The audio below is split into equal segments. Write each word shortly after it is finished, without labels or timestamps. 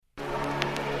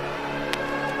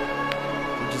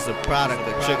is a product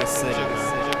of Trigga City,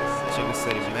 man. Trigga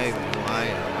City made me who I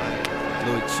am, man.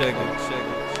 Louis Trigga,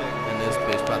 and this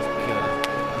bitch about to kill it.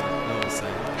 You know what I'm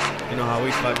saying? You know how we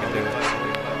fucking do it.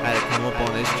 Had to come up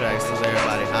on this track since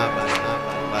everybody hot,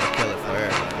 about to kill it for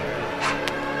everybody.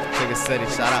 Trigga City,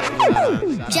 shout out.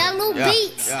 Jello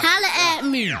Beats, holla at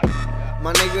me.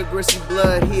 My nigga Gritty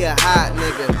Blood, he a hot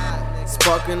nigga.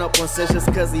 Sparking up on sessions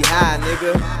cause he high,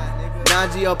 nigga.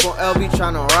 Najee up on LB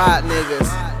tryna ride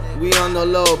niggas. We on the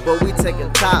low, but we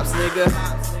taking tops,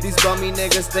 nigga. These bummy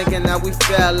niggas thinking that we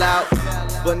fell out.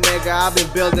 But nigga, I been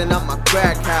building up my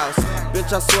crack house.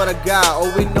 Bitch, I swear to God,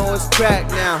 all we know is crack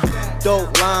now.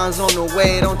 Dope lines on the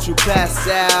way, don't you pass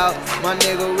out. My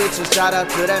nigga Richard, shout out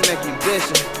to that Mackie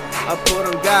Bishop. I put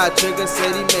on God, Trigga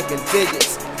said he making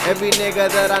digits. Every nigga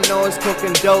that I know is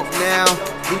cooking dope now.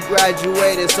 We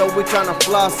graduated, so we tryna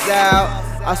floss out.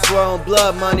 I swear on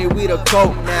blood money, we the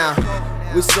coke now.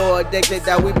 We so addicted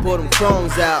that we put them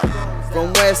chromes out.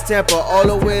 From West Tampa all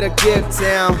the way to Gift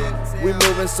Town. We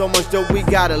moving so much that we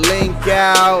gotta link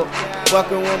out.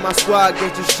 Fucking with my squad,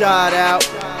 get you shot out.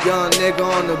 Young nigga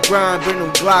on the grind, bring them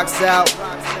Glocks out.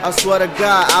 I swear to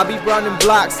God, I be running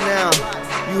blocks now.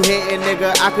 You hatin'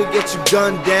 nigga, I could get you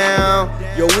gunned down.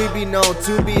 Yo, we be known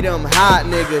to be them hot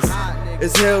niggas.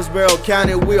 It's Hillsborough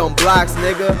County, we on blocks,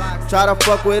 nigga. Try to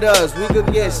fuck with us, we could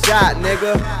get shot,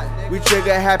 nigga. We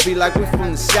Trigga happy like we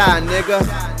from the shy, nigga.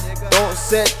 Don't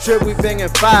set trip, we bangin'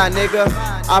 fire, nigga.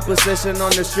 Opposition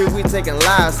on the street, we taking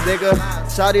lives, nigga.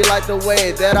 Shawty like the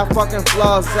way that I fucking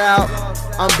floss out.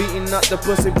 I'm beating up the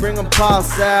pussy, bring them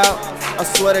paws out. I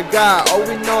swear to God, all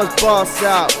we know is boss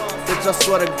out. Bitch, I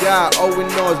swear to God, all we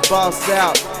know is boss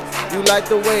out. You like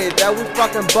the way that we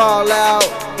fucking ball out.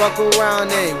 Fuck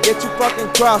around and get you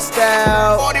fucking crossed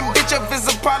out. All them bitches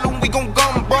is a problem, we gon'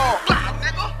 gun brawl.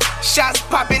 Shots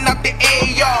popping up the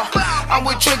AR. I'm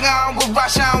with Trigga, I'm with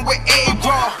Rasha, I'm with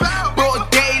A-Raw.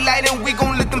 Broad daylight and we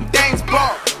gon' let them things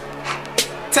ball.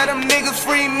 Tell them niggas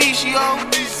free me, yo.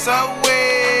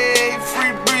 Subway,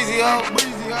 free Breezy, yo.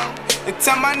 And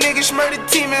tell my niggas murder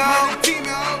team, yo.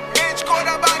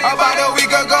 About a week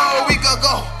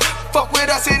ago. Fuck with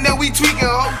us and then we tweaking,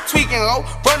 ho.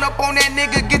 Run up on that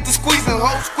nigga, get the squeezing,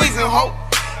 ho.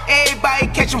 Everybody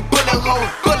catching bullet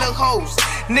holes.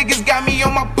 Niggas got me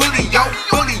on my bully, yo.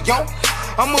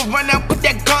 I'ma run out, put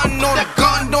that gun on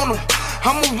him.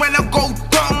 I'ma run out, go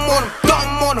dumb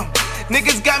on him.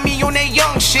 Niggas got me on that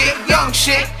young shit.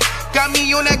 Got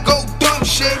me on that go dumb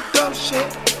shit.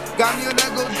 Got me on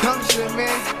that go dumb shit,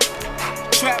 man.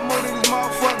 Trap more than